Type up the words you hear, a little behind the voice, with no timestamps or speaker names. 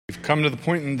come to the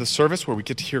point in the service where we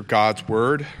get to hear God's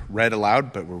word read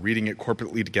aloud, but we're reading it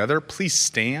corporately together. Please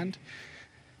stand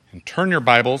and turn your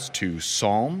Bibles to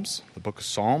Psalms, the book of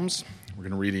Psalms. We're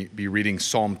going to be reading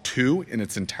Psalm 2 in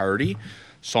its entirety,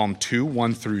 Psalm 2,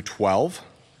 1 through 12.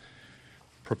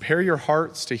 Prepare your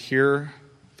hearts to hear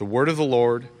the word of the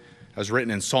Lord as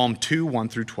written in Psalm 2, 1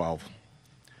 through 12.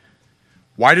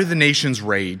 Why do the nations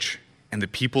rage and the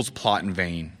peoples plot in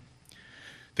vain?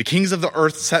 The kings of the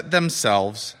earth set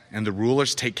themselves, and the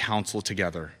rulers take counsel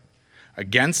together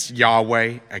against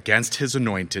Yahweh, against his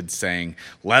anointed, saying,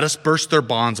 "Let us burst their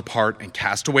bonds apart and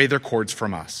cast away their cords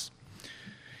from us."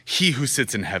 He who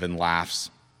sits in heaven laughs.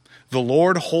 The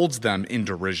Lord holds them in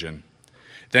derision.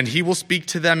 Then he will speak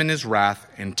to them in his wrath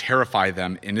and terrify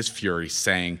them in his fury,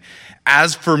 saying,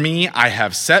 "As for me, I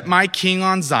have set my king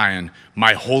on Zion,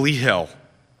 my holy hill.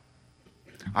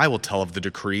 I will tell of the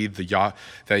decree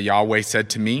that Yahweh said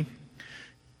to me,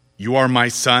 'You are my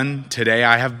son, today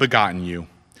I have begotten you.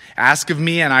 Ask of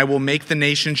me, and I will make the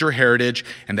nations your heritage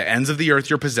and the ends of the earth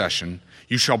your possession.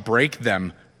 You shall break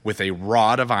them with a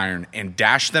rod of iron and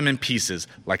dash them in pieces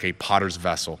like a potter's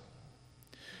vessel.'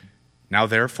 Now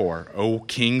therefore, O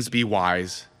kings, be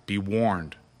wise, be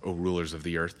warned, O rulers of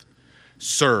the earth.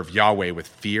 Serve Yahweh with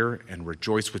fear and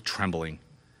rejoice with trembling.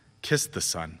 Kiss the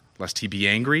Son, lest he be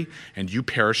angry and you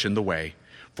perish in the way,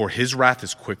 for his wrath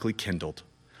is quickly kindled.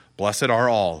 Blessed are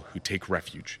all who take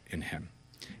refuge in him."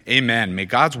 Amen. May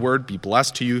God's word be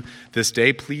blessed to you this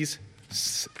day. Please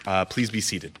be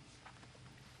seated.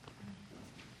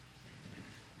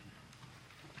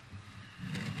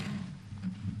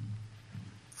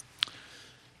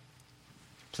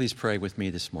 Please pray with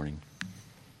me this morning.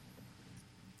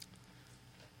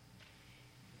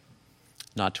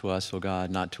 Not to us, O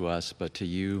God, not to us, but to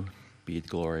you be the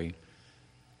glory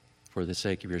for the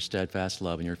sake of your steadfast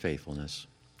love and your faithfulness.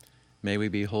 May we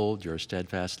behold your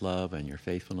steadfast love and your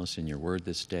faithfulness in your word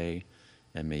this day,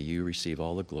 and may you receive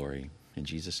all the glory. In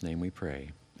Jesus' name we pray.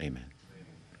 Amen.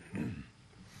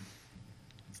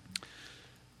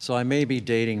 So I may be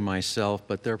dating myself,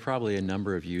 but there are probably a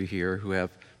number of you here who have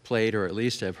played or at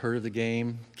least have heard of the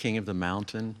game, King of the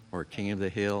Mountain or King of the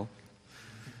Hill.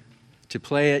 To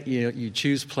play it, you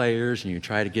choose players and you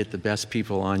try to get the best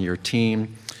people on your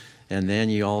team, and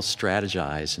then you all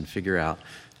strategize and figure out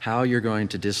how you're going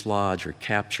to dislodge or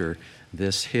capture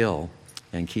this hill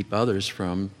and keep others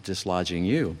from dislodging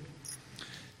you.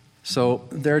 So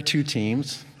there are two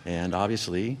teams, and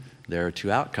obviously there are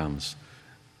two outcomes.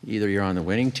 Either you're on the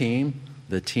winning team,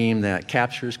 the team that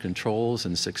captures, controls,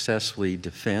 and successfully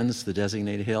defends the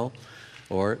designated hill,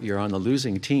 or you're on the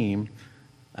losing team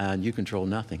and you control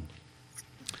nothing.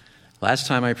 Last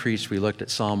time I preached, we looked at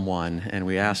Psalm 1, and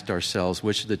we asked ourselves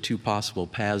which of the two possible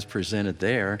paths presented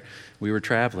there we were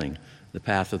traveling. The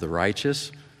path of the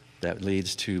righteous that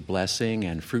leads to blessing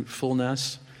and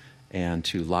fruitfulness and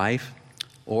to life,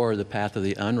 or the path of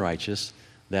the unrighteous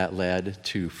that led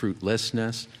to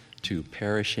fruitlessness, to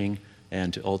perishing,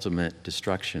 and to ultimate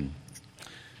destruction.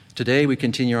 Today we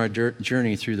continue our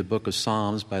journey through the book of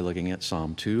Psalms by looking at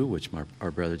Psalm 2, which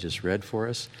our brother just read for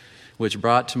us, which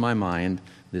brought to my mind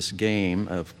this game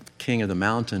of King of the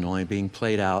Mountain only being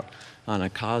played out on a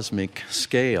cosmic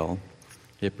scale.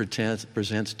 It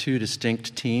presents two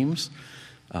distinct teams,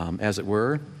 as it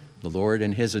were, the Lord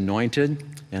and his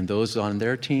anointed and those on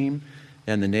their team,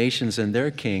 and the nations and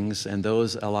their kings and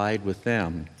those allied with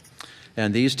them.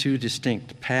 And these two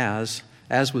distinct paths,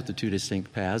 as with the two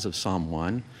distinct paths of Psalm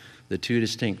 1, the two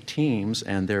distinct teams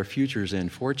and their futures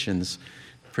and fortunes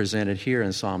presented here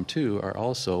in Psalm 2 are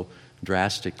also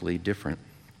drastically different.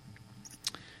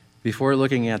 Before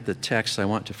looking at the text, I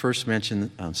want to first mention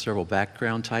several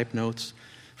background type notes.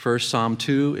 First, Psalm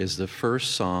 2 is the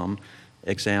first psalm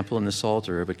example in the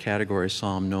Psalter of a category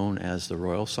psalm known as the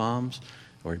Royal Psalms,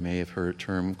 or you may have heard the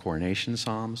term coronation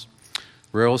psalms.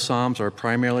 Royal psalms are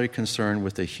primarily concerned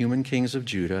with the human kings of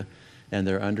Judah and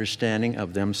their understanding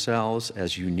of themselves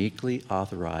as uniquely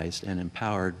authorized and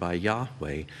empowered by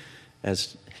Yahweh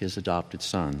as his adopted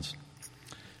sons.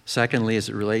 Secondly, as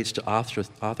it relates to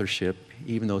authorship,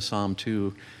 even though Psalm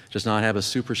 2 does not have a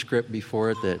superscript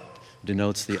before it that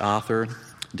denotes the author,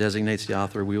 designates the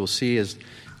author, we will see as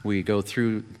we go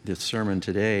through the sermon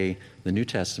today, the New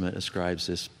Testament ascribes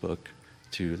this book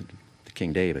to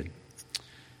King David.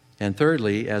 And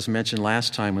thirdly, as mentioned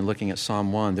last time when looking at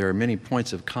Psalm 1, there are many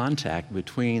points of contact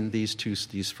between these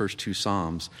first two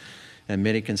psalms, and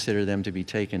many consider them to be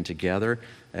taken together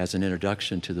as an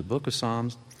introduction to the book of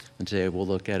Psalms. And today we'll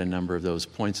look at a number of those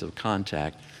points of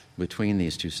contact between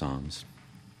these two psalms.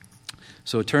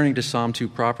 So turning to Psalm 2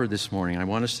 proper this morning, I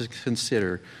want us to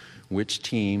consider which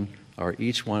team are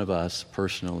each one of us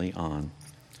personally on.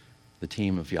 The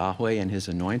team of Yahweh and his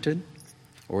anointed,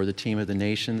 or the team of the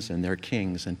nations and their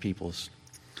kings and peoples?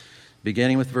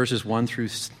 Beginning with verses 1 through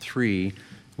 3,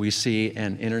 we see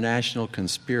an international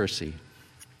conspiracy.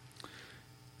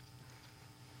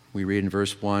 We read in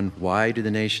verse 1, "Why do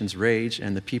the nations rage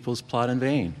and the peoples plot in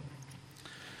vain?"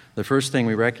 The first thing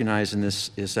we recognize in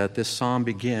this is that this psalm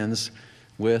begins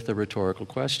with a rhetorical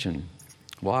question.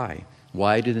 Why?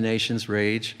 Why do the nations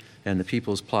rage and the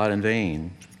peoples plot in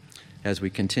vain? As we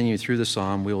continue through the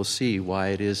psalm, we will see why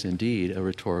it is indeed a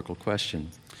rhetorical question.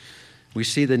 We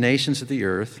see the nations of the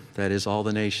earth, that is, all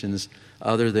the nations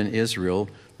other than Israel,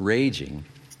 raging.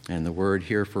 And the word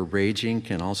here for raging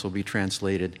can also be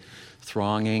translated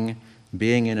thronging,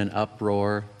 being in an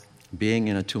uproar, being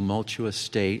in a tumultuous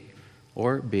state,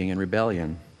 or being in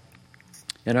rebellion.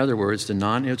 In other words, the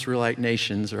non-Israelite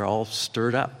nations are all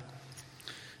stirred up.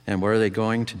 And what are they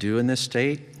going to do in this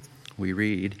state? We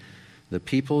read, "The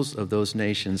peoples of those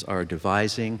nations are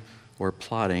devising or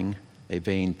plotting a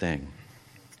vain thing."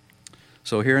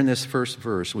 So here in this first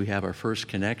verse, we have our first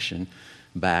connection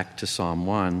back to Psalm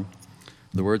 1.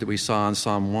 The word that we saw in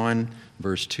Psalm 1,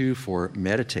 verse 2 for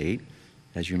meditate,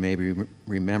 as you may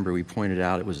remember, we pointed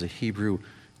out it was the Hebrew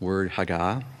word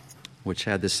hagah, which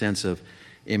had the sense of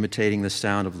imitating the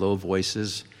sound of low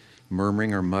voices,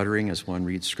 murmuring or muttering as one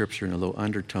reads Scripture in a low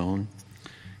undertone.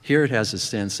 Here it has a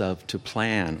sense of to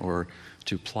plan or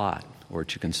to plot or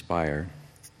to conspire.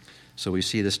 So we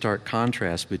see the stark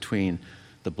contrast between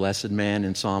the blessed man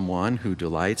in Psalm 1 who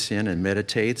delights in and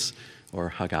meditates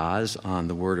or hagahs on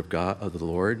the word of God, of the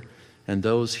Lord, and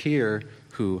those here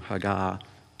who hagah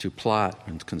to plot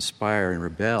and conspire and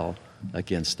rebel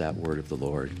against that word of the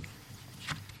Lord.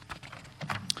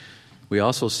 We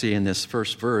also see in this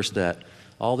first verse that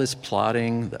all this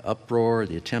plotting, the uproar,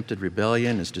 the attempted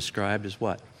rebellion is described as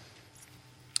what?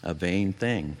 A vain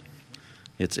thing.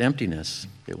 It's emptiness.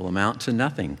 It will amount to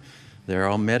nothing. They're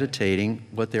all meditating.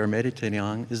 What they're meditating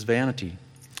on is vanity.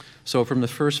 So from the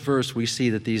first verse, we see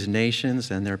that these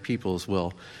nations and their peoples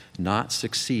will not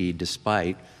succeed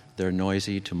despite their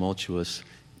noisy, tumultuous,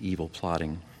 evil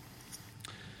plotting.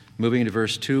 Moving to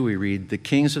verse 2, we read, "The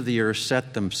kings of the earth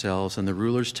set themselves, and the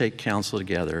rulers take counsel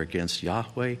together against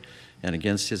Yahweh and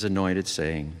against his anointed,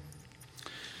 saying."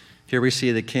 Here we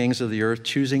see the kings of the earth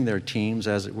choosing their teams,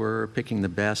 as it were, picking the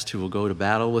best who will go to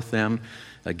battle with them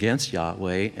against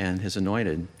Yahweh and his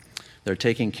anointed. They're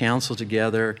taking counsel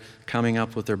together, coming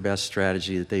up with their best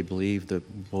strategy that they believe that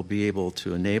will be able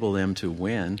to enable them to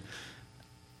win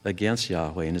against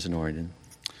Yahweh and his anointed.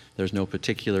 There's no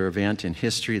particular event in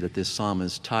history that this psalm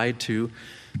is tied to.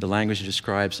 The language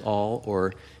describes all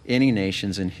or any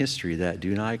nations in history that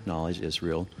do not acknowledge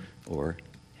Israel or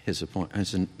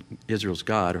Israel's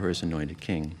God or his anointed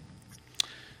king.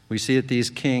 We see that these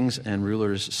kings and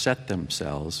rulers set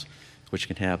themselves, which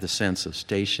can have the sense of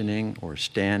stationing or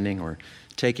standing or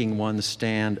taking one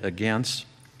stand against.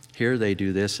 Here they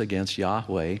do this against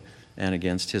Yahweh and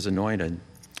against his anointed.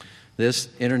 This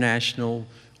international,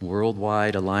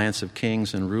 worldwide alliance of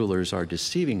kings and rulers are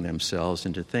deceiving themselves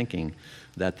into thinking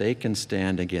that they can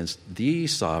stand against the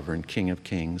sovereign King of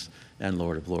kings and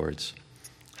Lord of lords.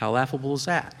 How laughable is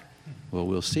that? Well,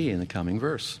 we'll see in the coming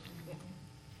verse.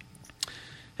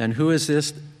 And who is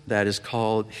this that is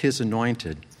called his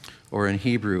anointed, or in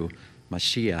Hebrew,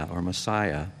 Mashiach or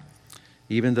Messiah?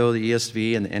 Even though the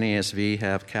ESV and the NASV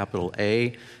have capital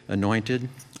A, anointed,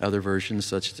 other versions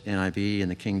such as NIV and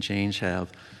the King James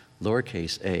have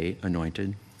lowercase a,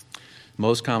 anointed.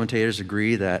 Most commentators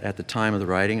agree that at the time of the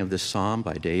writing of this psalm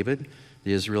by David,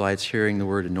 the Israelites hearing the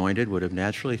word anointed would have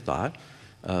naturally thought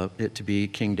it to be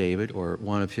King David or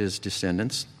one of his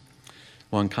descendants.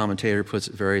 One commentator puts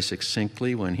it very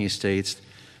succinctly when he states,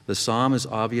 "The psalm is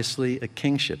obviously a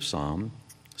kingship psalm,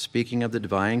 speaking of the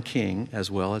divine king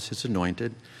as well as his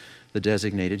anointed, the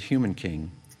designated human king.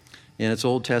 In its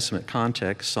Old Testament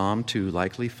context, Psalm 2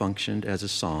 likely functioned as a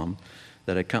psalm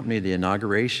that accompanied the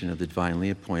inauguration of the divinely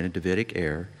appointed Davidic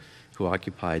heir who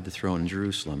occupied the throne in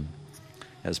Jerusalem.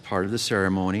 As part of the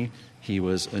ceremony, he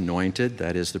was anointed,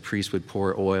 that is, the priest would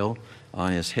pour oil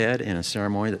on his head in a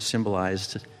ceremony that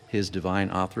symbolized his divine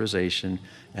authorization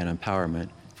and empowerment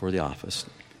for the office,"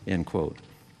 end quote.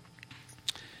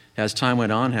 As time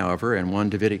went on, however, and one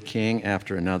Davidic king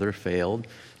after another failed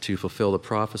to fulfill the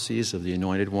prophecies of the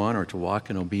Anointed One or to walk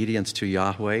in obedience to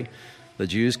Yahweh, the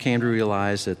Jews came to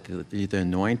realize that the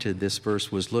anointed this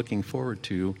verse was looking forward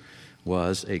to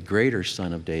was a greater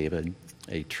son of David,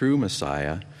 a true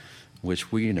Messiah,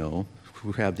 which we know,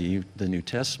 who have the New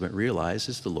Testament, realize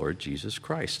is the Lord Jesus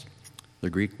Christ, the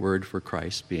Greek word for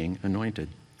Christ being anointed.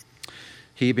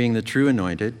 He being the true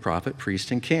anointed prophet,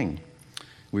 priest, and king.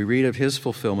 We read of his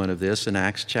fulfillment of this in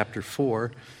Acts chapter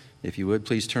 4. If you would,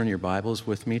 please turn your Bibles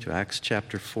with me to Acts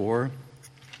chapter 4. And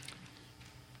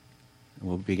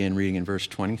we'll begin reading in verse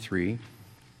 23.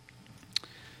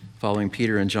 Following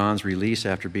Peter and John's release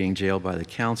after being jailed by the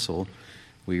council,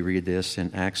 we read this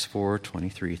in Acts 4,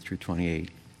 23 through 28.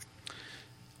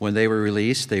 When they were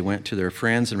released, they went to their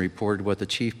friends and reported what the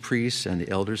chief priests and the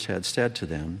elders had said to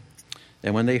them.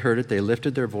 And when they heard it, they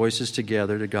lifted their voices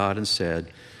together to God and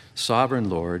said, Sovereign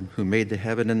Lord, who made the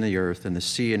heaven and the earth and the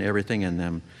sea and everything in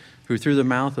them, who through the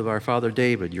mouth of our father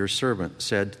David, your servant,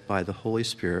 said by the Holy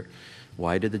Spirit,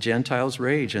 why did the Gentiles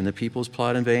rage and the peoples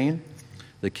plot in vain?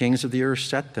 The kings of the earth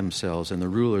set themselves, and the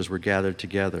rulers were gathered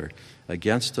together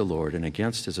against the Lord and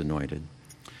against his anointed.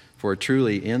 For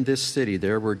truly in this city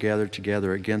there were gathered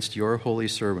together against your holy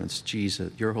servant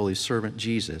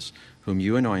Jesus, whom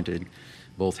you anointed,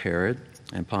 both Herod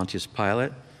and Pontius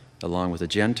Pilate, along with the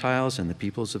Gentiles and the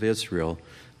peoples of Israel,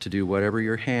 to do whatever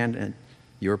your hand and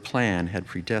your plan had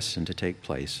predestined to take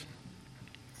place.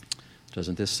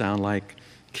 Doesn't this sound like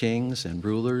kings and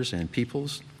rulers and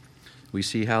peoples? We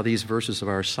see how these verses of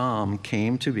our psalm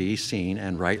came to be seen,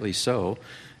 and rightly so,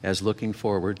 as looking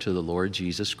forward to the Lord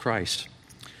Jesus Christ.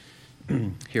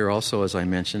 Here also, as I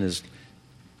mentioned, is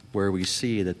where we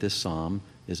see that this psalm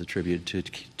is attributed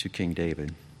to King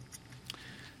David.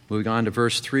 Moving on to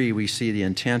verse 3, we see the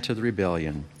intent of the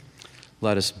rebellion.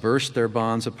 Let us burst their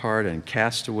bonds apart and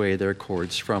cast away their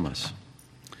cords from us.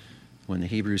 When the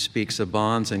Hebrew speaks of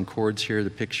bonds and cords here, the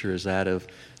picture is that of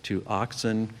two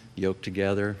oxen yoked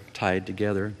together, tied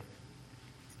together.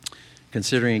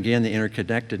 Considering again the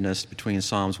interconnectedness between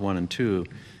Psalms 1 and 2,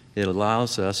 it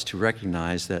allows us to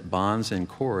recognize that bonds and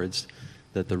cords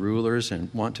that the rulers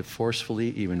want to forcefully,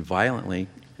 even violently,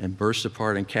 and burst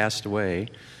apart and cast away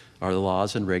are the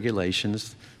laws and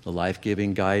regulations, the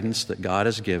life-giving guidance that God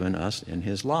has given us in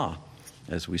his law,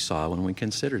 as we saw when we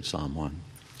considered Psalm 1.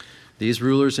 These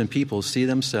rulers and people see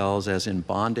themselves as in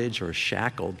bondage or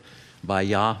shackled by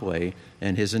Yahweh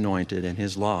and his anointed and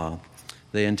his law.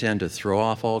 They intend to throw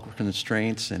off all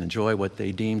constraints and enjoy what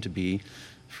they deem to be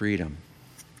freedom.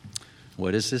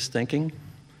 What is this thinking?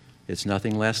 It's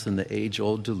nothing less than the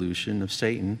age-old delusion of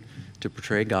Satan to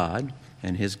portray God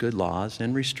and his good laws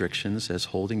and restrictions as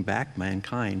holding back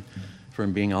mankind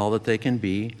from being all that they can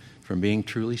be, from being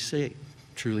truly safe,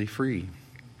 truly free.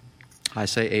 I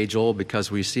say age-old because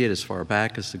we see it as far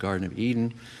back as the Garden of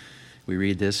Eden. We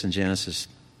read this in Genesis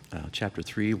chapter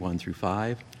 3, 1 through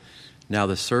 5. Now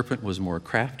the serpent was more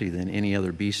crafty than any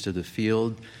other beast of the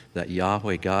field that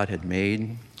Yahweh God had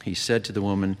made. He said to the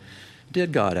woman,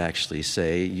 Did God actually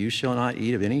say, You shall not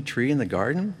eat of any tree in the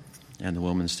garden? And the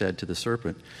woman said to the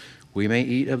serpent, We may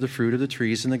eat of the fruit of the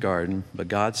trees in the garden, but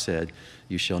God said,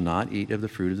 You shall not eat of the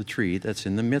fruit of the tree that's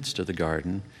in the midst of the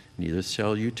garden, neither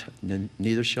shall you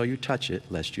touch it,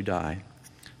 lest you die.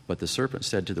 But the serpent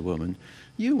said to the woman,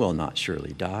 You will not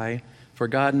surely die, for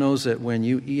God knows that when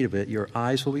you eat of it, your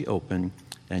eyes will be open,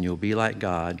 and you'll be like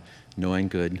God, knowing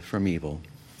good from evil.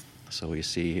 So we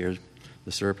see here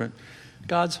the serpent.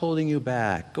 God's holding you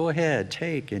back. Go ahead,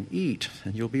 take and eat,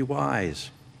 and you'll be wise.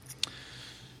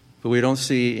 But we don't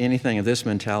see anything of this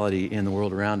mentality in the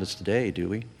world around us today, do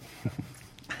we?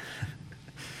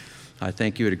 I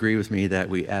think you would agree with me that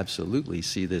we absolutely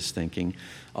see this thinking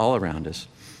all around us.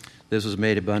 This was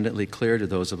made abundantly clear to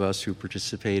those of us who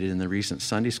participated in the recent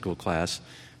Sunday school class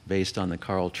based on the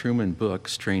Carl Trueman book,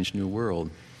 Strange New World.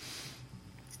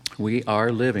 We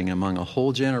are living among a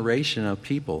whole generation of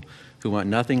people who want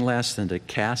nothing less than to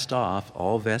cast off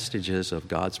all vestiges of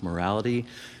God's morality,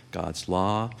 God's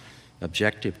law,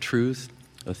 objective truth,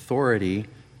 authority,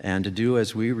 and to do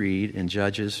as we read in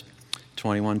Judges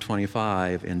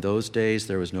 21:25, in those days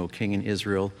there was no king in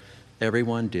Israel.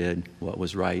 Everyone did what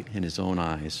was right in his own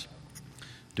eyes.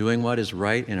 Doing what is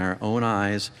right in our own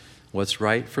eyes, what's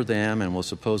right for them, and will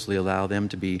supposedly allow them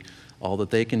to be all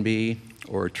that they can be,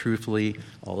 or truthfully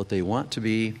all that they want to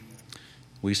be.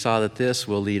 We saw that this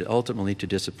will lead ultimately to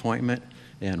disappointment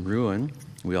and ruin.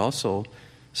 We also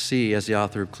see, as the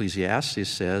author of Ecclesiastes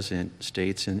says and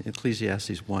states in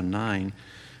Ecclesiastes 1:9,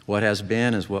 what has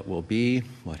been is what will be,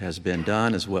 what has been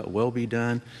done is what will be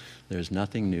done. There's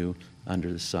nothing new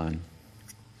under the sun.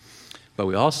 But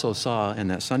we also saw in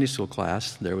that Sunday school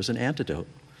class there was an antidote.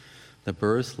 The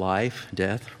birth, life,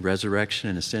 death, resurrection,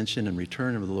 and ascension and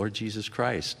return of the Lord Jesus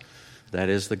Christ. That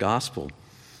is the gospel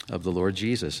of the Lord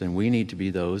Jesus. And we need to be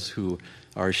those who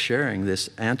are sharing this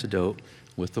antidote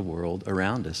with the world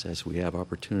around us as we have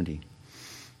opportunity.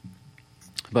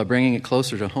 But bringing it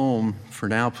closer to home, for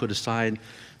now put aside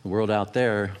the world out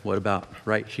there, what about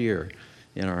right here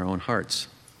in our own hearts?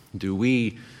 Do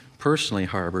we personally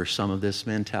harbor some of this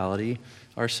mentality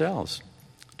ourselves?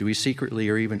 Do we secretly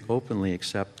or even openly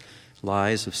accept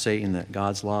lies of Satan that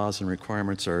God's laws and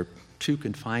requirements are too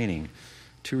confining,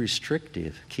 too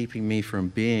restrictive, keeping me from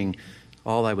being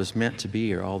all I was meant to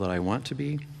be or all that I want to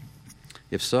be?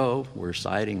 If so, we're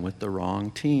siding with the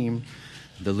wrong team,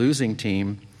 the losing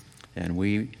team, and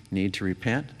we need to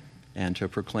repent and to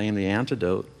proclaim the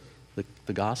antidote,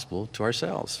 the gospel, to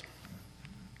ourselves.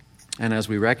 And as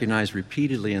we recognize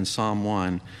repeatedly in Psalm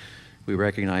 1, we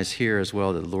recognize here as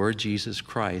well that the Lord Jesus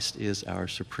Christ is our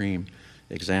supreme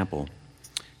example.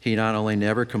 He not only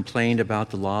never complained about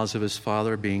the laws of his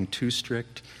Father being too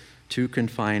strict, too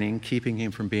confining, keeping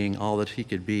him from being all that he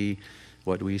could be,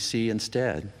 what we see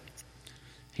instead.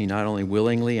 He not only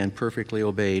willingly and perfectly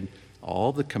obeyed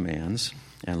all the commands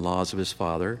and laws of his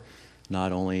Father,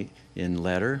 not only in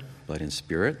letter but in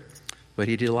spirit, but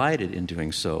he delighted in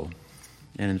doing so.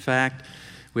 And in fact,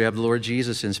 we have the Lord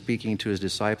Jesus in speaking to his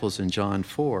disciples in John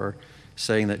 4,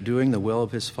 saying that doing the will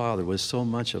of his Father was so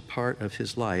much a part of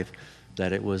his life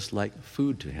that it was like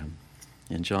food to him.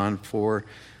 In John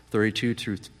 4:32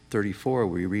 through 34,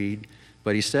 we read,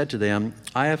 "But he said to them,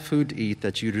 'I have food to eat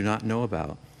that you do not know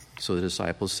about.' So the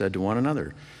disciples said to one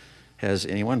another, 'Has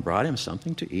anyone brought him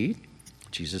something to eat?'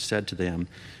 Jesus said to them,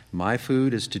 'My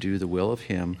food is to do the will of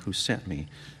him who sent me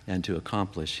and to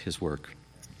accomplish his work.'"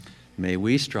 May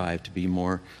we strive to be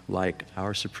more like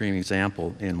our supreme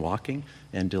example in walking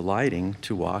and delighting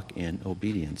to walk in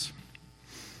obedience.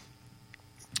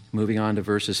 Moving on to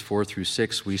verses 4 through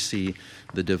 6, we see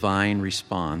the divine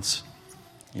response.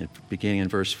 Beginning in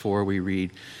verse 4, we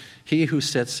read, "He who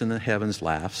sits in the heavens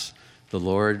laughs, the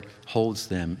Lord holds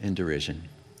them in derision."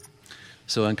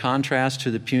 So in contrast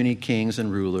to the puny kings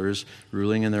and rulers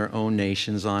ruling in their own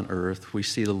nations on earth, we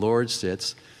see the Lord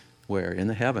sits where? In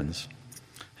the heavens.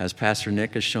 As Pastor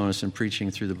Nick has shown us in preaching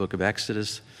through the book of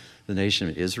Exodus, the nation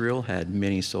of Israel had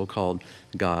many so-called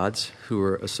gods who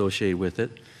were associated with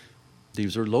it.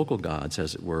 These were local gods,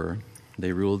 as it were.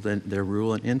 Their rule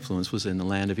and influence was in the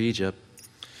land of Egypt.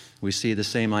 We see the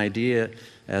same idea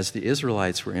as the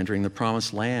Israelites were entering the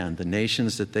promised land. The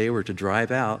nations that they were to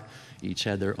drive out each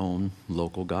had their own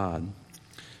local god.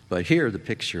 But here the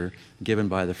picture given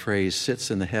by the phrase "sits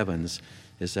in the heavens"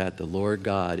 is that the Lord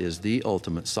God is the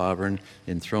ultimate sovereign,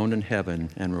 enthroned in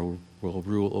heaven, and will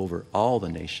rule over all the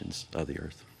nations of the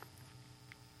earth.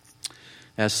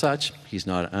 As such, he's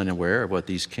not unaware of what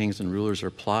these kings and rulers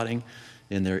are plotting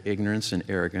in their ignorance and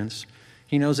arrogance.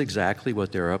 He knows exactly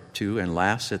what they're up to and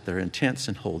laughs at their intents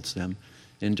and holds them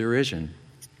in derision.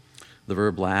 The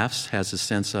verb laughs has a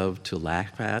sense of to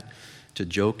laugh at, to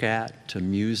joke at, to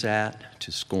muse at,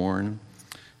 to scorn.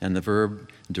 And the verb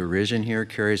derision here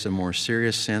carries a more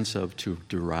serious sense of to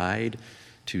deride,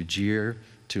 to jeer,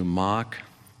 to mock,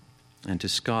 and to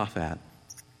scoff at,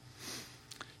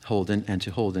 hold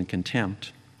in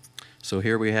contempt. So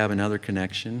here we have another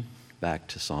connection back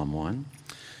to Psalm 1.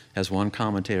 As one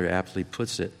commentator aptly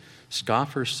puts it,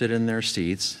 scoffers sit in their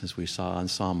seats, as we saw in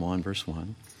Psalm 1, verse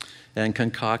 1, and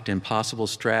concoct impossible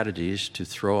strategies to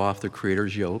throw off the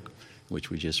Creator's yoke, which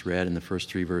we just read in the first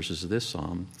 3 verses of this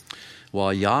psalm,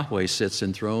 while Yahweh sits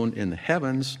enthroned in the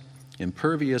heavens,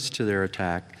 impervious to their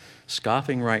attack,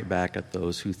 scoffing right back at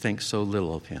those who think so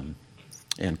little of him.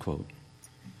 End quote.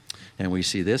 And we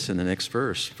see this in the next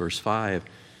verse, verse 5.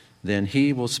 "Then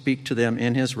he will speak to them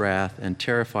in his wrath and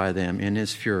terrify them in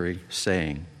his fury,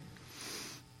 saying."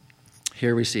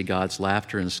 Here we see God's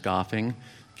laughter and scoffing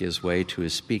gives way to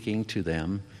his speaking to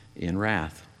them in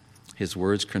wrath. His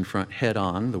words confront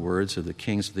head-on the words of the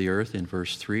kings of the earth in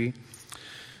verse 3.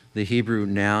 The Hebrew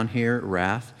noun here,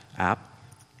 wrath, ap,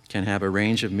 can have a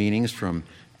range of meanings from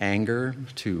anger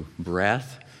to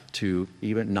breath to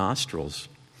even nostrils.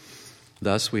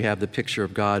 Thus, we have the picture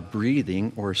of God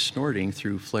breathing or snorting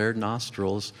through flared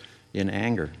nostrils in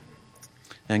anger.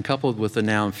 And coupled with the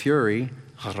noun fury,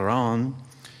 haran,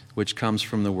 which comes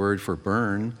from the word for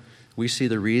burn, we see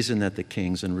the reason that the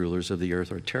kings and rulers of the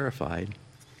earth are terrified.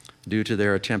 Due to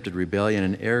their attempted rebellion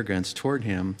and arrogance toward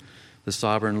him, the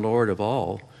sovereign Lord of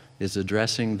all is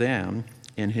addressing them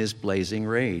in his blazing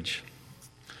rage.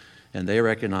 And they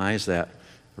recognize that,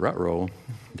 ruh-roh,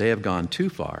 they have gone too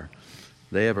far.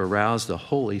 They have aroused the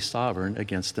holy sovereign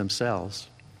against themselves.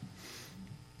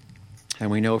 And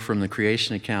we know from the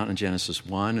creation account in Genesis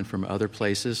 1 and from other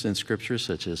places in Scripture,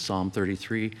 such as Psalm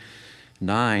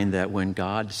 33:9, that when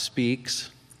God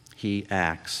speaks, he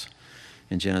acts.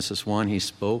 In Genesis 1, he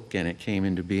spoke and it came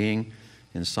into being.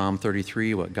 In Psalm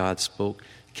 33, what God spoke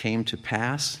came to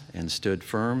pass and stood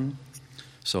firm.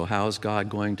 So how is God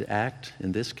going to act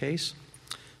in this case?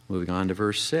 Moving on to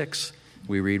verse 6.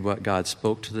 We read what God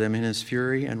spoke to them in his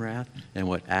fury and wrath and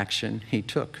what action he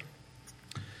took.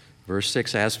 Verse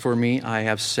 6, As for me, I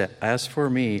have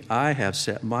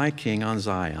set my king on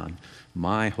Zion,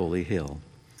 my holy hill.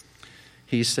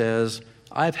 He says,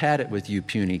 I've had it with you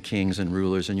puny kings and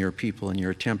rulers and your people and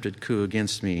your attempted coup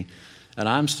against me, and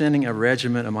I'm sending a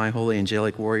regiment of my holy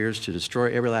angelic warriors to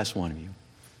destroy every last one of you.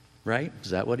 Right? Is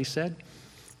that what he said?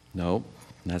 No,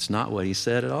 that's not what he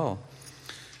said at all.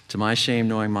 To my shame,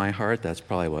 knowing my heart, that's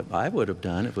probably what I would have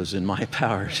done if it was in my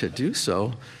power to do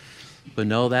so. But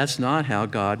no, that's not how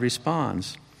God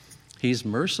responds. He's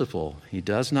merciful. He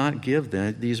does not give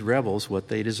these rebels what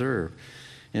they deserve.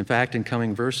 In fact, in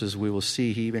coming verses, we will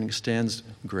see he even extends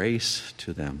grace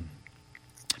to them.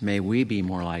 May we be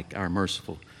more like our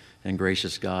merciful and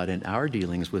gracious God in our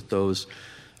dealings with those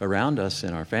around us,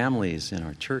 in our families, in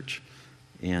our church,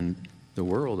 in the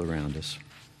world around us.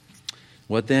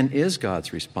 What then is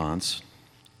God's response?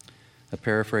 A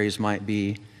paraphrase might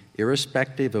be,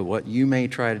 irrespective of what you may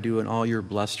try to do in all your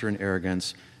bluster and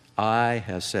arrogance, I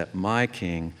have set my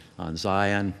king on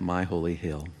Zion, my holy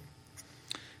hill.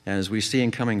 And as we see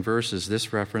in coming verses,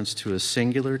 this reference to a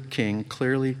singular king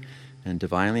clearly and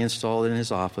divinely installed in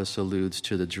his office alludes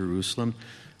to the Jerusalem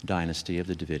dynasty of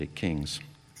the Davidic kings.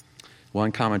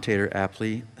 One commentator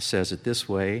aptly says it this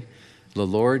way, the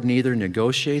Lord neither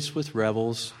negotiates with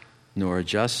rebels nor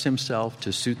adjusts himself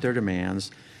to suit their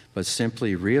demands, but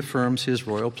simply reaffirms his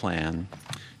royal plan.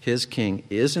 His king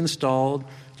is installed.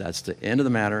 That's the end of the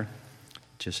matter.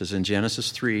 Just as in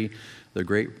Genesis 3, the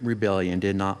great rebellion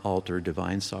did not alter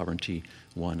divine sovereignty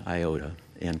one iota,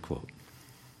 end quote.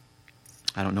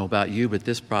 I don't know about you, but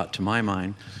this brought to my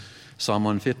mind Psalm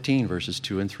 115, verses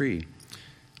 2 and 3.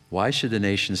 Why should the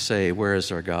nations say, where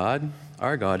is our God?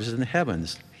 Our God is in the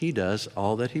heavens. He does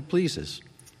all that he pleases.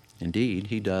 Indeed,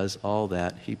 he does all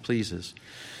that he pleases.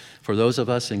 For those of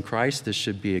us in Christ, this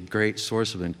should be a great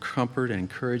source of comfort and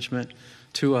encouragement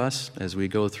to us as we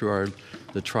go through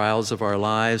the trials of our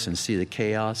lives and see the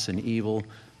chaos and evil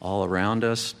all around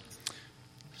us,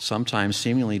 sometimes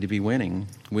seemingly to be winning.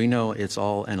 We know it's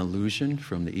all an illusion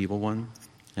from the evil one,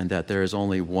 and that there is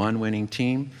only one winning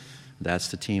team. That's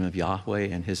the team of Yahweh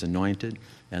and his anointed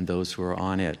and those who are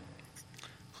on it.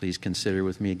 Please consider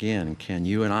with me again, can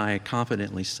you and I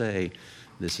confidently say,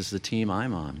 this is the team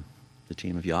I'm on, the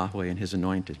team of Yahweh and his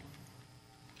anointed?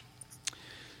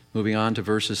 Moving on to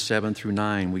verses 7 through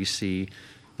 9, we see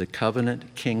the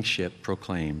covenant kingship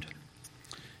proclaimed.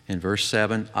 In verse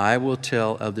 7, I will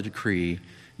tell of the decree.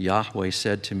 Yahweh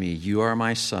said to me, you are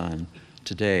my son.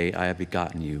 Today I have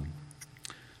begotten you.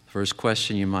 First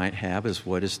question you might have is,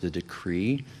 what is the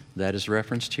decree that is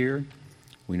referenced here?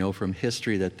 We know from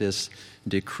history that this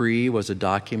decree was a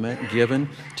document given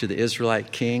to the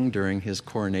Israelite king during his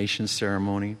coronation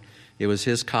ceremony. It was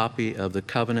his copy of the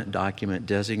covenant document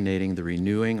designating the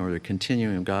renewing or the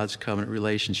continuing of God's covenant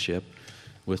relationship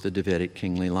with the Davidic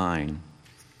kingly line.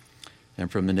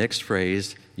 And from the next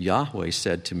phrase, Yahweh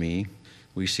said to me,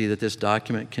 we see that this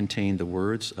document contained the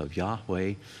words of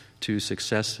Yahweh to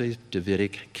successive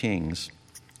Davidic kings.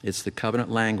 It's the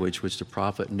covenant language which the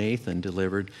prophet Nathan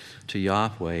delivered to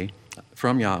Yahweh,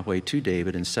 from Yahweh to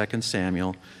David in 2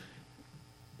 Samuel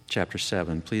chapter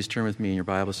 7. Please turn with me in your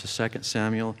Bibles to 2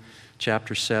 Samuel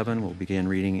chapter 7. We'll begin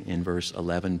reading in verse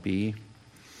 11b.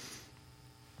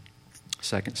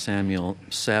 2 Samuel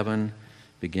 7,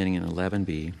 beginning in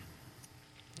 11b.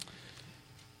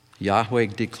 Yahweh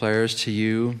declares to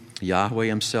you, Yahweh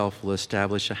himself will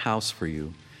establish a house for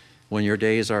you. When your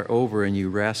days are over and you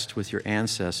rest with your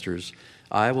ancestors,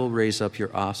 I will raise up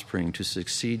your offspring to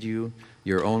succeed you,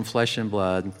 your own flesh and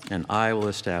blood, and I will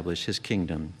establish his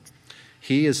kingdom.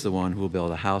 He is the one who will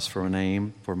build a house for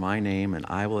my name, and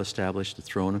I will establish the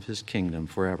throne of his kingdom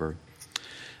forever.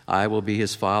 I will be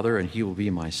his father, and he will be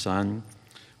my son.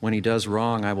 When he does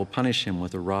wrong, I will punish him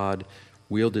with a rod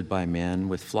wielded by men,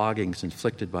 with floggings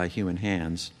inflicted by human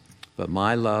hands. But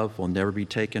my love will never be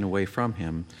taken away from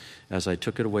him, as I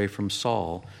took it away from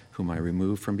Saul, whom I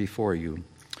removed from before you.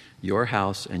 Your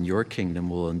house and your kingdom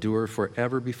will endure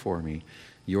forever before me.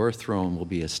 Your throne will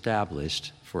be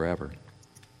established forever.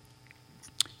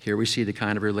 Here we see the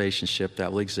kind of relationship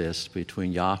that will exist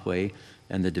between Yahweh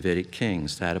and the Davidic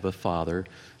kings, that of a father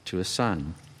to a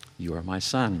son. You are my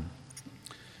son.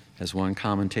 As one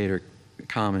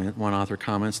author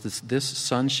comments, this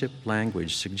sonship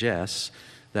language suggests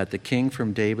that the king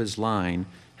from David's line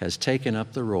has taken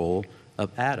up the role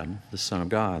of Adam, the son of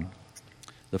God.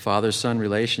 The father-son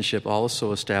relationship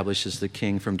also establishes the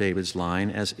king from David's line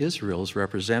as Israel's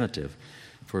representative.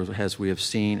 For as we have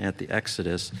seen at the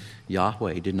Exodus,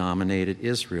 Yahweh denominated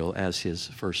Israel as his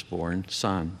firstborn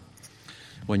son.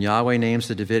 When Yahweh names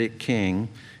the Davidic king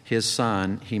his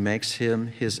son, he makes him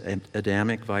his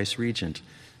Adamic vice-regent.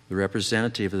 the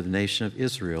representative of the nation of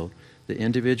Israel, the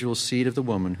individual seed of the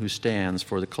woman who stands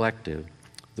for the collective,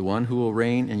 the one who will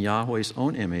reign in Yahweh's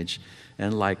own image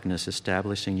and likeness,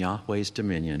 establishing Yahweh's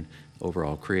dominion over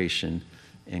all creation,"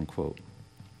 end quote.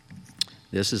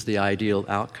 This is the ideal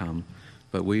outcome,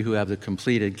 but we who have the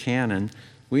completed canon,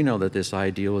 we know that this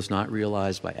ideal was not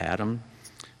realized by Adam,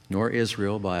 nor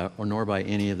Israel, nor by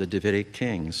any of the Davidic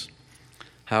kings.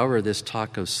 However, this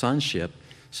talk of sonship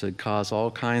should cause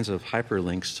all kinds of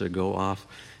hyperlinks to go off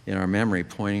in our memory,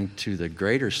 pointing to the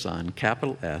greater Son,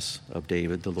 capital S, of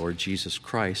David, the Lord Jesus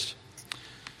Christ.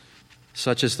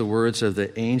 Such as the words of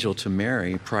the angel to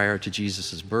Mary prior to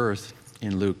Jesus' birth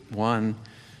in Luke 1,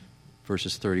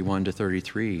 verses 31 to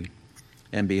 33.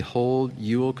 "And behold,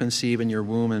 you will conceive in your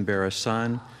womb and bear a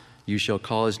son. You shall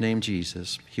call his name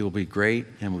Jesus. He will be great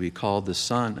and will be called the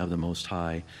Son of the Most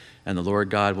High. And the Lord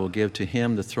God will give to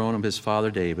him the throne of his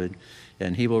father David,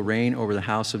 and he will reign over the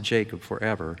house of Jacob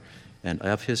forever, and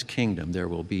of his kingdom there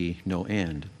will be no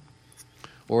end."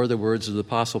 Or the words of the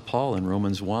Apostle Paul in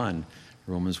Romans 1,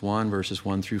 verses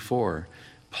 1 through 4.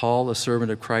 "Paul, a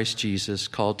servant of Christ Jesus,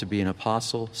 called to be an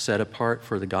apostle, set apart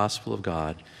for the gospel of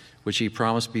God, which he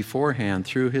promised beforehand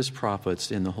through his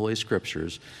prophets in the Holy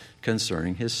Scriptures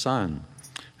concerning his Son,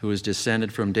 who was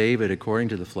descended from David according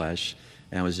to the flesh,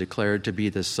 and was declared to be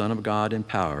the Son of God in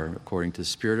power, according to the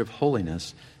Spirit of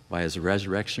holiness, by his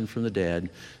resurrection from the dead,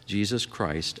 Jesus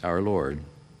Christ our Lord."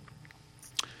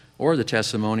 Or the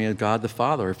testimony of God the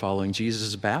Father following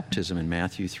Jesus' baptism in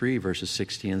Matthew 3, verses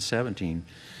 16 and 17.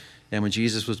 "And when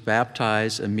Jesus was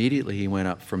baptized, immediately he went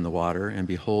up from the water, and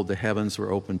behold, the heavens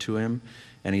were opened to him,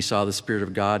 and he saw the Spirit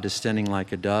of God descending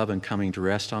like a dove and coming to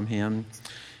rest on him.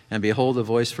 And behold, a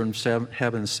voice from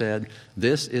heaven said,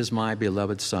 'This is my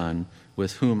beloved Son,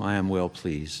 with whom I am well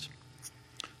pleased.'"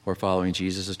 Or following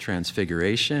Jesus'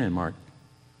 transfiguration in Mark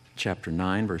chapter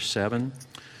 9, verse 7.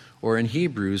 Or in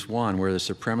Hebrews 1, where the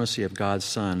supremacy of God's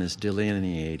Son is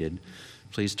delineated.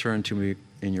 Please turn to me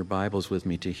in your Bibles with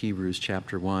me to Hebrews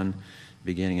chapter 1,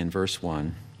 beginning in verse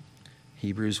 1.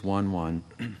 Hebrews 1:1.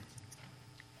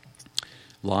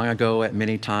 "Long ago, at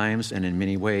many times and in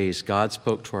many ways, God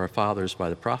spoke to our fathers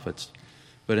by the prophets.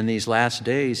 But in these last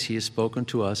days he has spoken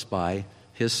to us by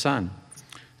his Son,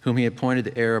 whom he appointed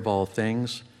the heir of all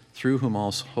things, through whom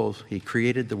also he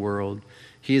created the world.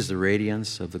 He is the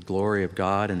radiance of the glory of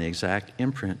God and the exact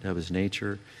imprint of his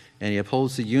nature, and he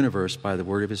upholds the universe by the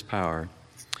word of his power.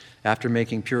 After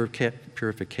making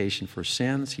purification for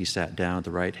sins, he sat down at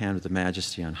the right hand of the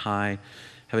Majesty on high,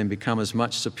 having become as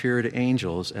much superior to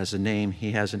angels as the name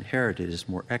he has inherited is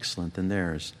more excellent than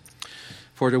theirs.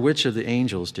 For to which of the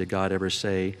angels did God ever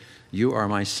say, 'You are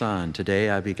my Son, today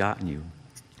I have begotten you'?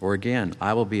 Or again,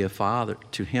 'I will be a father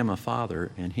to him a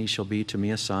father, and he shall be to me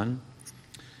a son'?"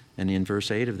 And in verse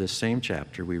 8 of this same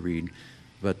chapter we read,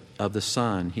 "But of the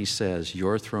Son he says,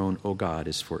 'Your throne, O God,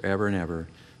 is forever and ever.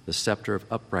 The scepter of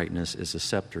uprightness is the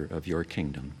scepter of your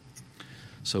kingdom.'"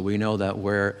 So we know that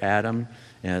where Adam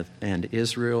and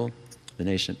Israel, the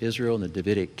nation of Israel and the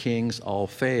Davidic kings all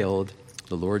failed,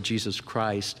 the Lord Jesus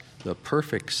Christ, the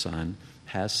perfect Son,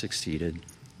 has succeeded.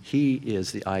 He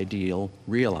is the ideal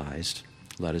realized.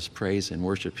 Let us praise and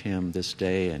worship him this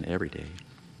day and every day.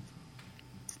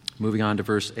 Moving on to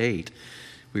verse 8,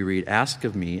 we read, "Ask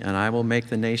of me, and I will make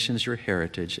the nations your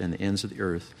heritage and the ends of the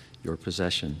earth your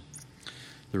possession."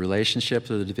 The relationship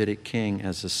of the Davidic king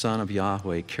as the son of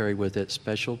Yahweh carried with it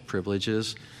special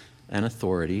privileges and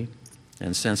authority.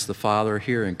 And since the Father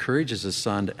here encourages his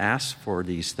Son to ask for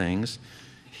these things,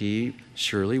 he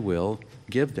surely will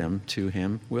give them to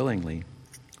him willingly.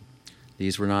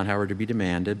 These were not, however, to be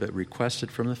demanded, but requested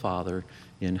from the Father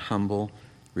in humble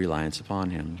reliance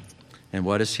upon him. And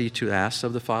what is he to ask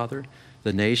of the Father?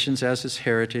 The nations as his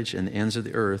heritage and the ends of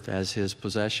the earth as his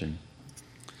possession.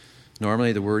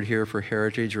 Normally, the word here for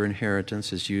heritage or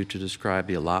inheritance is used to describe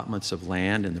the allotments of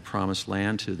land in the promised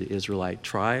land to the Israelite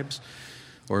tribes,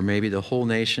 or maybe the whole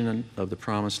nation of the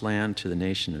promised land to the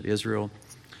nation of Israel.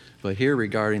 But here,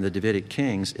 regarding the Davidic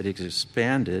kings, it is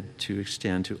expanded to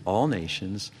extend to all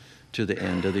nations to the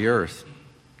end of the earth.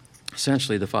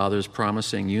 Essentially, the Father is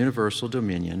promising universal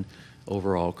dominion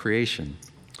over all creation.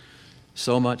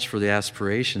 So much for the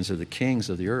aspirations of the kings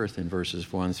of the earth in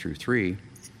verses 1 through 3.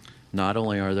 Not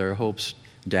only are their hopes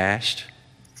dashed,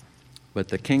 but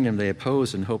the kingdom they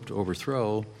oppose and hope to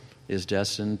overthrow is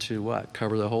destined to what?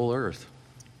 Cover the whole earth.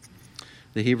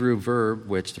 The Hebrew verb,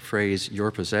 which the phrase "your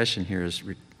possession" here is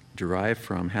derived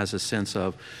from, has a sense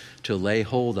of to lay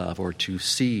hold of or to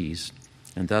seize.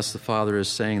 And thus the Father is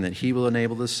saying that he will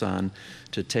enable the Son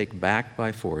to take back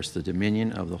by force the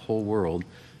dominion of the whole world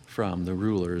from the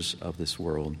rulers of this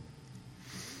world.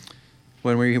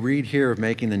 When we read here of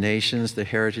making the nations the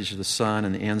heritage of the Son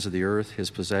and the ends of the earth his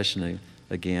possession,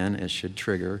 again, it should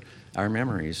trigger our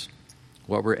memories.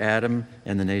 What were Adam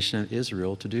and the nation of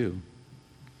Israel to do?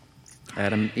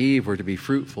 Adam and Eve were to be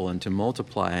fruitful and to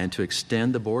multiply and to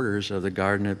extend the borders of the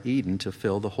Garden of Eden to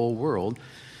fill the whole world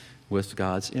with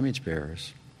God's image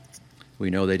bearers.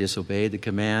 We know they disobeyed the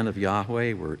command of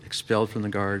Yahweh, were expelled from the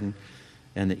garden,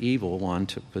 and the evil one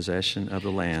took possession of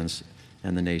the lands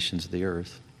and the nations of the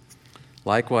earth.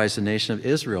 Likewise, the nation of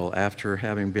Israel, after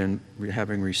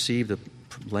having received the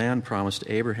land promised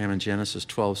to Abraham in Genesis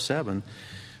 12:7,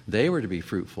 they were to be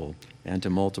fruitful and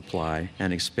to multiply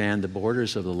and expand the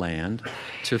borders of the land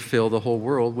to fill the whole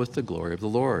world with the glory of the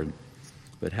Lord.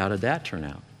 But how did that turn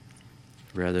out?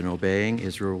 Rather than obeying,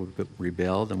 Israel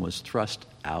rebelled and was thrust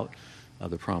out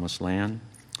of the promised land.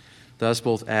 Thus,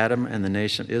 both Adam and the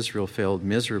nation of Israel failed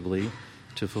miserably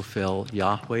to fulfill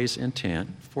Yahweh's intent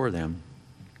for them.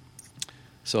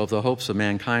 So if the hopes of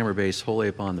mankind were based wholly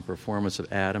upon the performance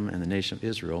of Adam and the nation of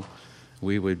Israel,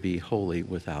 we would be wholly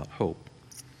without hope.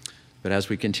 But as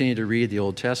we continue to read the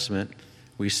Old Testament,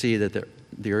 we see that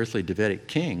the earthly Davidic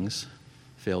kings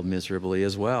failed miserably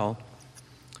as well.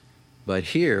 But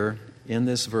here, in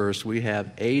this verse, we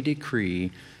have a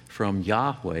decree from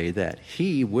Yahweh that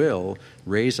he will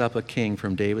raise up a king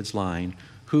from David's line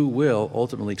who will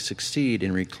ultimately succeed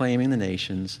in reclaiming the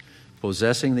nations,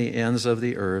 possessing the ends of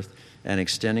the earth, and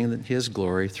extending his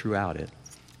glory throughout it.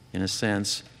 In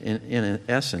essence,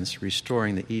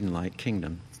 restoring the Eden-like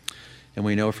kingdom. And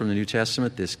we know from the New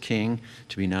Testament this king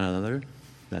to be none other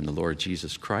than the Lord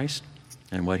Jesus Christ,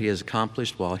 and what he has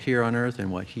accomplished while here on earth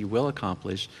and what he will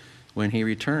accomplish when he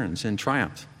returns in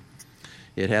triumph.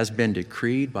 It has been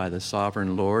decreed by the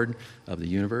sovereign Lord of the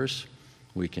universe.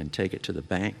 We can take it to the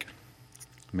bank.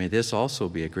 May this also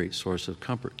be a great source of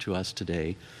comfort to us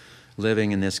today,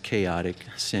 living in this chaotic,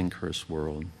 sin-cursed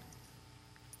world.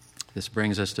 This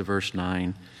brings us to verse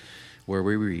 9, where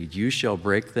we read, "You shall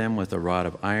break them with a rod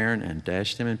of iron and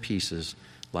dash them in pieces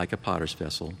like a potter's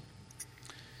vessel."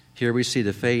 Here we see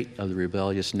the fate of the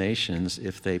rebellious nations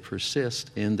if they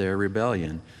persist in their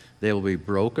rebellion. They will be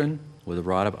broken with a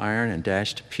rod of iron and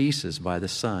dashed to pieces by the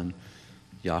Son,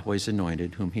 Yahweh's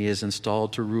anointed, whom he has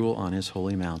installed to rule on his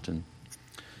holy mountain.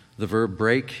 The verb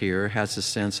break here has the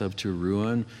sense of to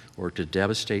ruin or to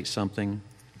devastate something.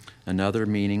 Another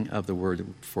meaning of the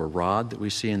word for rod that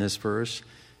we see in this verse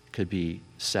could be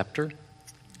scepter.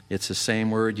 It's the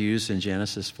same word used in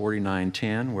Genesis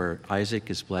 49:10, where Isaac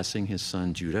is blessing his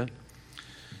son Judah,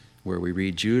 where we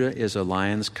read, "Judah is a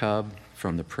lion's cub.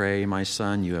 From the prey, my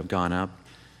son, you have gone up.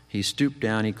 He stooped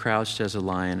down, he crouched as a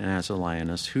lion and as a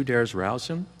lioness. Who dares rouse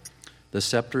him? The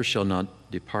scepter shall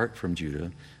not depart from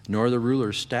Judah, nor the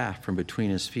ruler's staff from between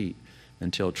his feet,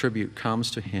 until tribute comes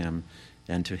to him,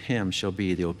 and to him shall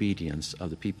be the obedience of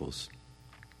the peoples."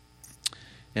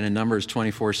 And in Numbers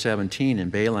 24:17, in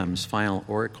Balaam's final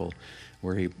oracle,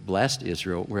 where he blessed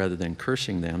Israel rather than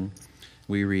cursing them,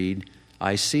 we read,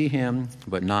 "I see him,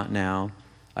 but not now.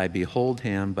 I behold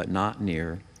him, but not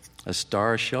near. A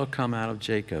star shall come out of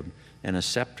Jacob, and a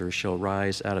scepter shall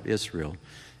rise out of Israel.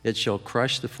 It shall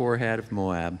crush the forehead of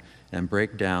Moab and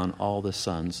break down all the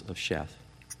sons of Sheth."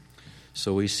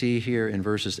 So we see here in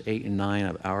verses 8 and 9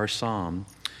 of our psalm,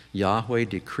 Yahweh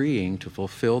decreeing to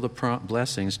fulfill the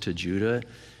blessings to Judah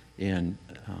in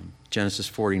Genesis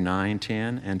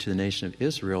 49:10 and to the nation of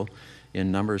Israel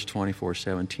in Numbers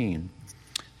 24:17.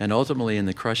 And ultimately in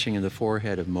the crushing of the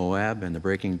forehead of Moab and the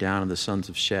breaking down of the sons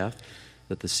of Sheth,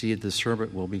 that the seed of the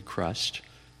serpent will be crushed,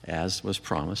 as was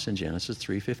promised in Genesis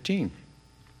 3:15.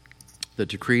 The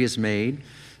decree is made,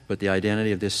 but the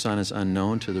identity of this son is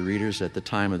unknown to the readers at the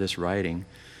time of this writing.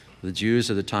 The Jews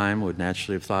of the time would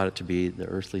naturally have thought it to be the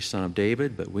earthly son of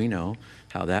David, but we know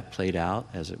how that played out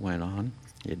as it went on.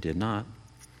 It did not.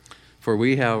 For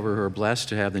we, however, are blessed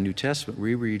to have the New Testament.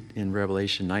 We read in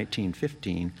Revelation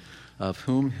 19:15, of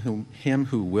him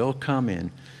who will come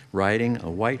in, riding a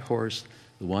white horse,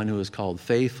 the one who is called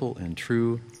faithful and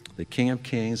true, the King of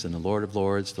kings and the Lord of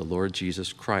lords, the Lord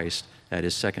Jesus Christ, at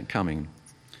his second coming.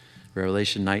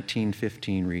 Revelation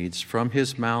 19:15 reads, "From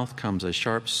his mouth comes a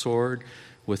sharp sword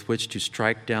with which to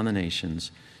strike down the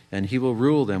nations, and he will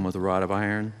rule them with a rod of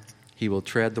iron. He will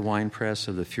tread the winepress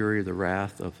of the fury of the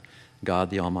wrath of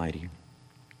God the Almighty."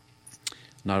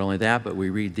 Not only that, but we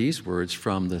read these words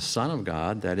from the Son of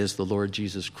God, that is the Lord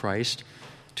Jesus Christ,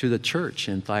 to the church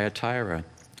in Thyatira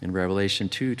in Revelation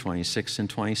 2:26 and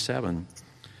 27.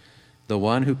 "The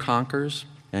one who conquers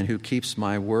and who keeps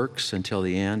my works until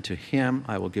the end, to him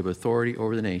I will give authority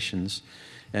over the nations,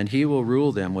 and he will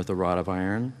rule them with a rod of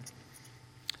iron.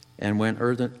 And when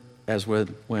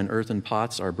earthen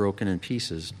pots are broken in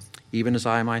pieces, even as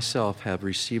I myself have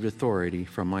received authority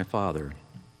from my Father.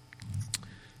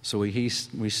 So we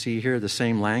see here the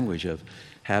same language of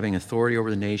having authority over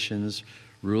the nations,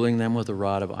 ruling them with a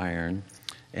rod of iron,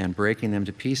 and breaking them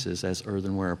to pieces as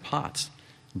earthenware pots.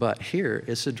 But here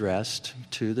it's addressed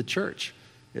to the church.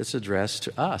 It's addressed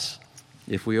to us.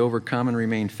 If we overcome and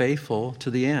remain faithful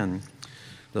to the end,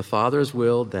 the Father has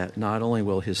willed that not only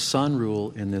will his Son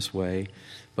rule in this way,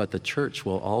 but the church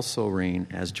will also reign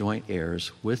as joint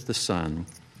heirs with the Son.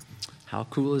 How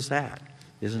cool is that?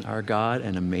 Isn't our God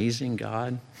an amazing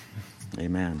God?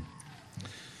 Amen.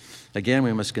 Again,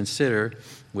 we must consider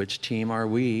which team are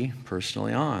we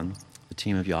personally on. The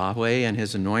team of Yahweh and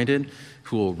his anointed,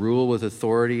 who will rule with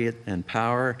authority and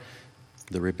power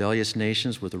the rebellious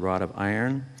nations with a rod of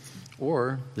iron,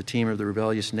 or the team of the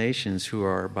rebellious nations who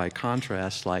are, by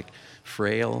contrast, like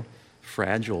frail,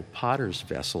 fragile potter's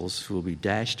vessels who will be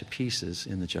dashed to pieces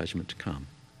in the judgment to come.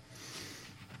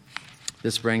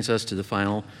 This brings us to the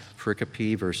final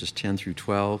pericope, verses 10 through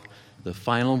 12, the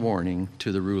final warning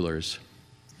to the rulers.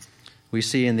 We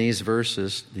see in these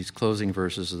verses, these closing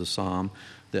verses of the psalm,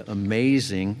 the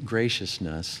amazing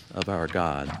graciousness of our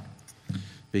God.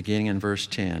 Beginning in verse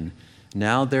 10,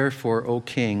 "Now therefore, O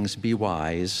kings, be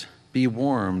wise, be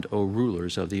warned, O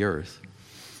rulers of the earth."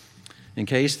 In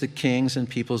case the kings and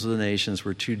peoples of the nations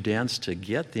were too dense to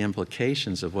get the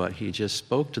implications of what he just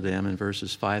spoke to them in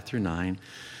verses 5 through 9,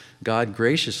 God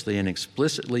graciously and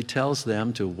explicitly tells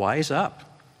them to wise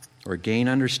up or gain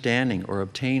understanding or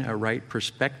obtain a right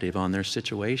perspective on their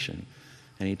situation.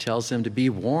 And he tells them to be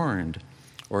warned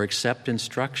or accept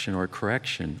instruction or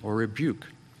correction or rebuke.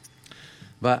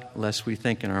 But lest we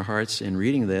think in our hearts in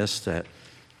reading this that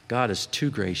God is too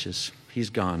gracious, he's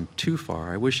gone too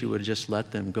far, I wish he would have just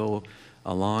let them go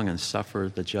along and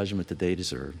suffer the judgment that they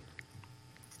deserve.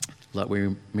 Let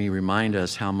me remind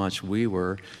us how much we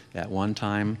were at one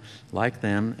time like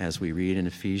them, as we read in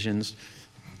Ephesians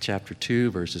chapter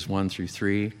 2, verses 1 through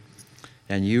 3.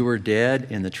 "And you were dead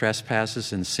in the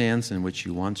trespasses and sins in which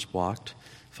you once walked,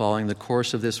 following the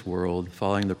course of this world,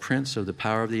 following the prince of the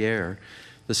power of the air,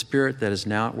 the spirit that is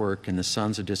now at work in the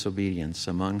sons of disobedience,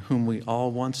 among whom we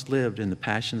all once lived in the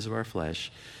passions of our flesh,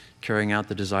 carrying out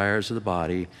the desires of the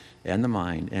body and the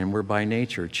mind, and were by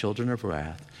nature children of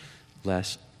wrath,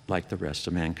 less like the rest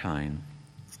of mankind."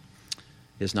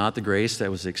 Is not the grace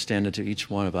that was extended to each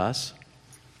one of us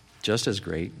just as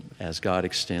great as God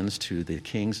extends to the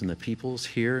kings and the peoples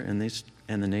here and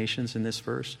the nations in this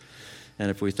verse? And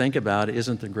if we think about it,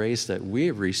 isn't the grace that we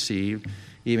have received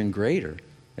even greater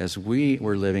as we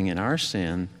were living in our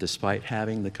sin despite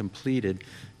having the completed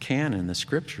canon, the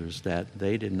scriptures, that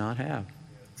they did not have?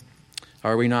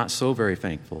 Are we not so very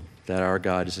thankful that our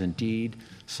God is indeed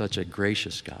such a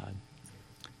gracious God?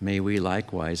 May we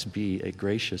likewise be a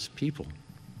gracious people.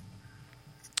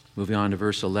 Moving on to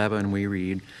verse 11, we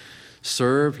read,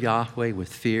 "Serve Yahweh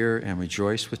with fear and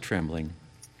rejoice with trembling."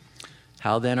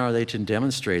 How then are they to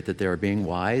demonstrate that they are being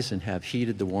wise and have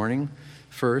heeded the warning?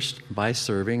 First, by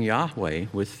serving Yahweh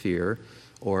with fear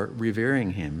or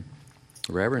revering him,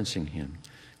 reverencing him.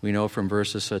 We know from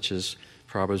verses such as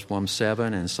Proverbs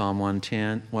 1:7 and Psalm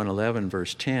 111,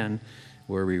 verse 10,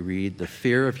 where we read, "The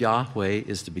fear of Yahweh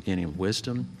is the beginning of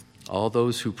wisdom. All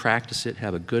those who practice it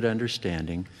have a good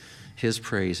understanding. His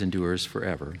praise endures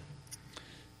forever."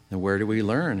 And where do we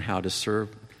learn how to serve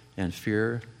and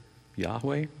fear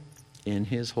Yahweh? In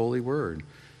his holy word.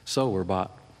 So we're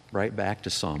brought right back to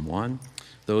Psalm 1.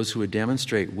 Those who would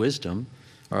demonstrate wisdom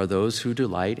are those who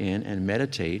delight in and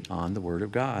meditate on the word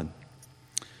of God.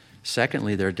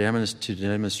 Secondly, they're to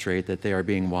demonstrate that they are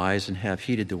being wise and have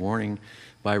heeded the warning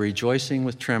by rejoicing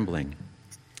with trembling.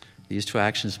 These two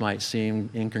actions might seem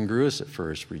incongruous at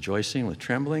first, rejoicing with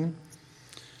trembling,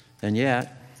 and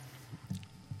yet,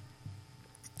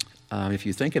 if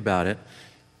you think about it,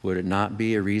 would it not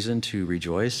be a reason to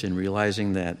rejoice in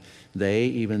realizing that they,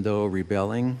 even though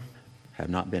rebelling, have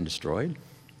not been destroyed?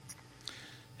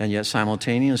 And yet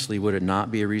simultaneously, would it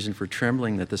not be a reason for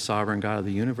trembling that the sovereign God of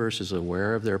the universe is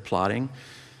aware of their plotting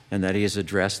and that he has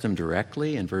addressed them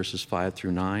directly in verses 5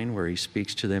 through 9, where he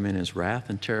speaks to them in his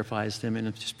wrath and terrifies them in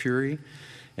his fury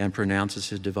and pronounces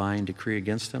his divine decree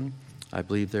against them? I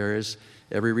believe there is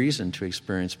every reason to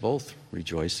experience both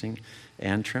rejoicing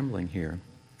and trembling here.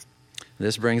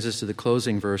 This brings us to the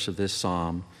closing verse of this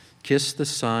psalm. "Kiss the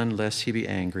Son, lest he be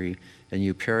angry, and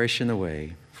you perish in the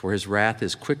way, for his wrath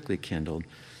is quickly kindled.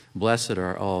 Blessed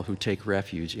are all who take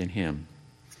refuge in him."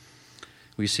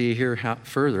 We see here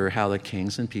further how the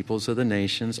kings and peoples of the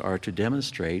nations are to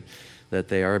demonstrate that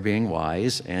they are being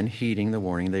wise and heeding the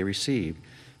warning they receive.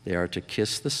 They are to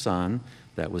kiss the Son,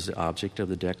 that was the object of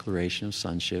the declaration of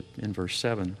sonship in verse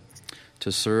 7.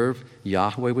 To serve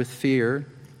Yahweh with fear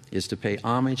is to pay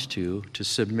homage to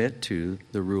submit to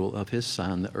the rule of his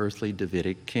Son, the earthly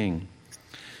Davidic king.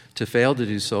 To fail to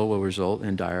do so will result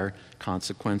in dire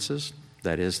consequences,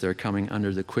 that is, their coming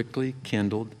under the quickly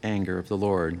kindled anger of the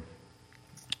Lord,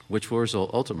 which will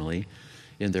result ultimately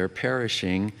in their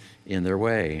perishing in their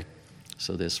way.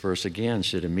 So this verse again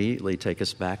should immediately take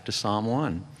us back to Psalm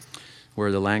 1,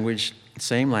 where the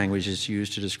same language is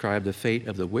used to describe the fate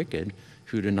of the wicked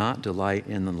who do not delight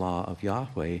in the law of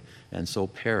Yahweh and so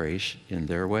perish in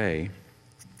their way.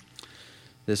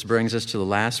 This brings us to the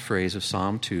last phrase of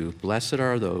Psalm 2, "Blessed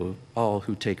are all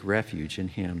who take refuge in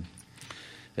him."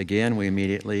 Again, we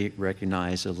immediately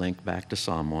recognize a link back to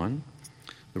Psalm 1.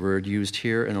 The word used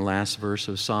here in the last verse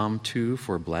of Psalm 2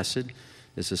 for blessed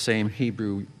is the same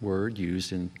Hebrew word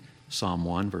used in Psalm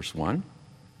 1, verse 1,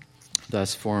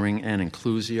 thus forming an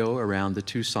inclusio around the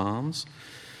two psalms.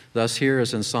 Thus here,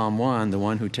 as in Psalm 1, the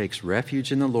one who takes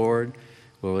refuge in the Lord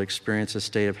will experience a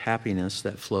state of happiness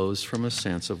that flows from a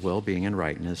sense of well-being and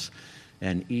rightness,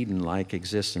 an Eden-like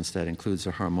existence that includes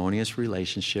a harmonious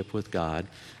relationship with God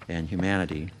and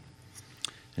humanity.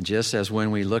 And just as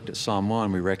when we looked at Psalm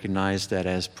 1, we recognized that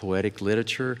as poetic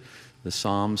literature, the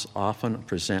Psalms often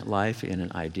present life in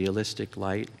an idealistic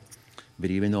light.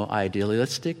 But even though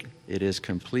idealistic, it is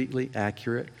completely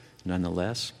accurate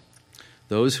nonetheless.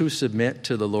 Those who submit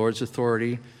to the Lord's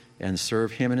authority and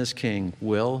serve him and his king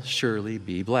will surely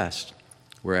be blessed,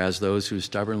 whereas those who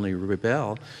stubbornly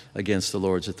rebel against the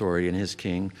Lord's authority and his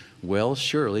king will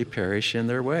surely perish in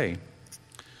their way.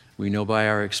 We know by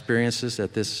our experiences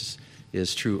that this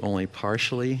is true only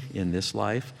partially in this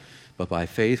life, but by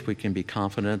faith we can be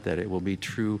confident that it will be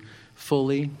true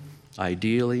fully,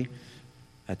 ideally,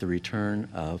 at the return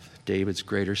of David's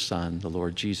greater son, the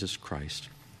Lord Jesus Christ.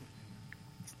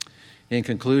 In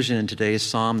conclusion, in today's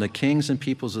psalm, the kings and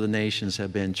peoples of the nations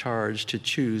have been charged to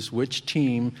choose which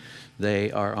team they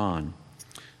are on.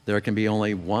 There can be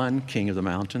only one king of the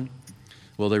mountain.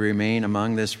 Will they remain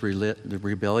among this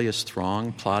rebellious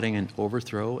throng, plotting an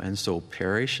overthrow, and so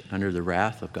perish under the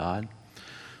wrath of God?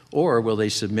 Or will they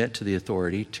submit to the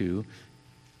authority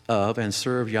of and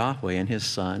serve Yahweh and his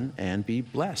Son and be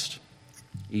blessed?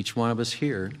 Each one of us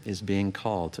here is being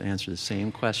called to answer the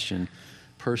same question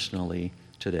personally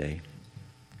today.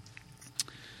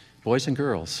 Boys and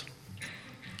girls,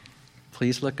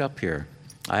 please look up here.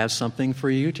 I have something for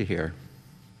you to hear.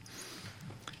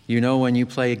 You know, when you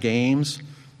play games,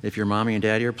 if your mommy and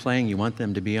daddy are playing, you want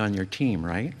them to be on your team,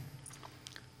 right?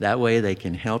 That way they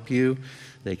can help you,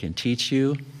 they can teach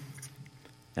you,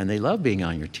 and they love being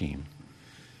on your team.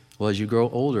 Well, as you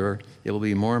grow older, it will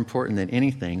be more important than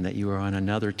anything that you are on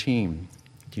another team.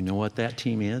 Do you know what that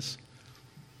team is?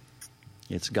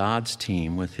 It's God's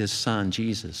team with his Son,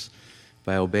 Jesus,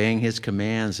 by obeying his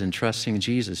commands and trusting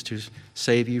Jesus to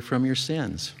save you from your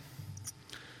sins.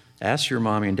 Ask your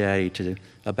mommy and daddy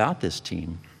about this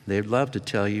team. They'd love to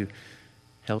tell you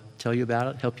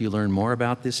about it, help you learn more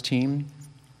about this team,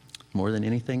 more than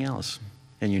anything else.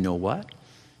 And you know what?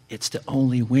 It's the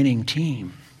only winning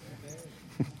team.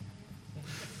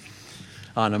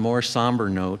 On a more somber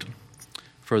note,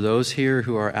 for those here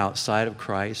who are outside of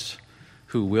Christ,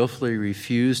 who willfully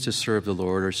refuse to serve the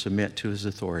Lord or submit to his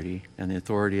authority and the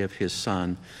authority of his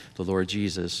Son, the Lord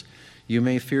Jesus, you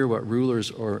may fear what rulers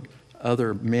or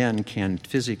other men can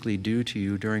physically do to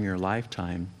you during your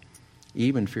lifetime,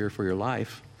 even fear for your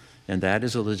life. And that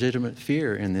is a legitimate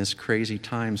fear in these crazy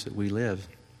times that we live.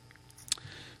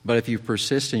 But if you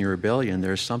persist in your rebellion,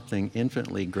 there's something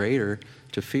infinitely greater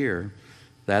to fear.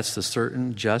 That's the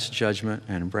certain just judgment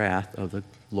and wrath of the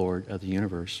Lord of the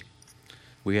universe.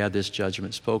 We have this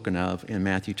judgment spoken of in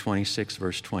Matthew 26,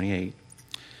 verse 28.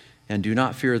 And do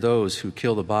not fear those who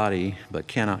kill the body, but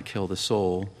cannot kill the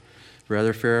soul.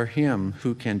 Rather fear him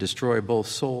who can destroy both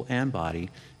soul and body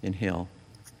in hell.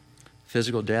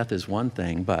 Physical death is one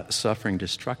thing, but suffering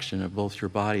destruction of both your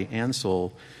body and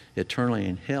soul eternally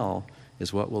in hell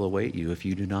is what will await you if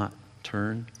you do not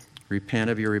turn, repent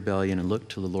of your rebellion, and look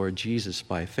to the Lord Jesus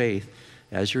by faith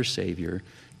as your Savior,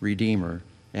 Redeemer,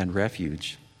 and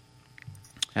refuge.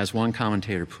 As one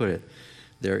commentator put it,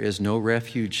 there is no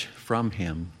refuge from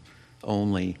him,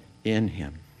 only in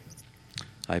him.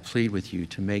 I plead with you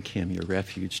to make him your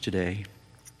refuge today.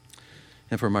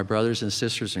 And for my brothers and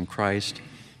sisters in Christ,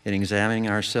 in examining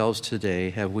ourselves today,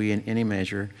 have we in any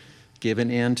measure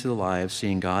given in to the lie of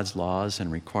seeing God's laws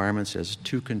and requirements as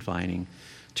too confining,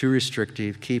 too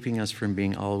restrictive, keeping us from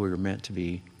being all we were meant to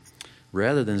be,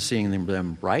 rather than seeing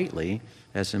them rightly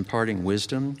as imparting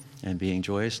wisdom and being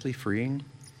joyously freeing?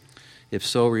 If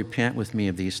so, repent with me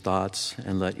of these thoughts,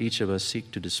 and let each of us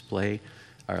seek to display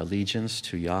our allegiance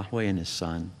to Yahweh and his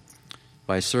Son,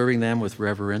 by serving them with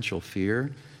reverential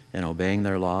fear and obeying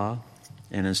their law,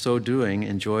 and in so doing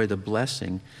enjoy the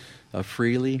blessing of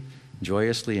freely,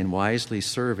 joyously, and wisely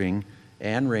serving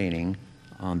and reigning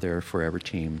on their forever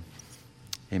team.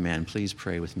 Amen. Please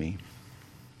pray with me.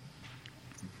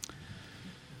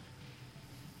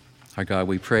 Our God,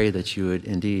 we pray that you would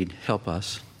indeed help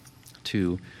us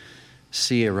to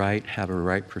see aright, have a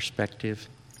right perspective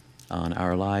on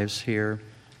our lives here,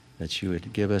 that you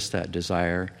would give us that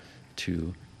desire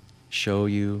to show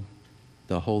you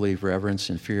the holy reverence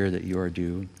and fear that you are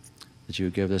due, that you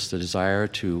would give us the desire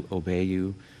to obey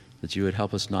you, that you would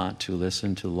help us not to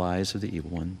listen to the lies of the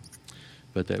evil one,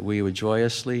 but that we would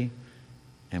joyously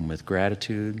and with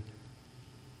gratitude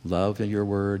love in your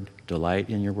word, delight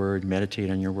in your word,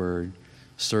 meditate on your word,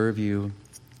 serve you,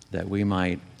 that we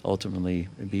might ultimately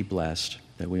be blessed,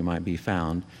 that we might be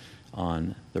found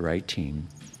on the right team.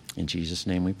 In Jesus'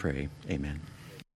 name we pray. Amen.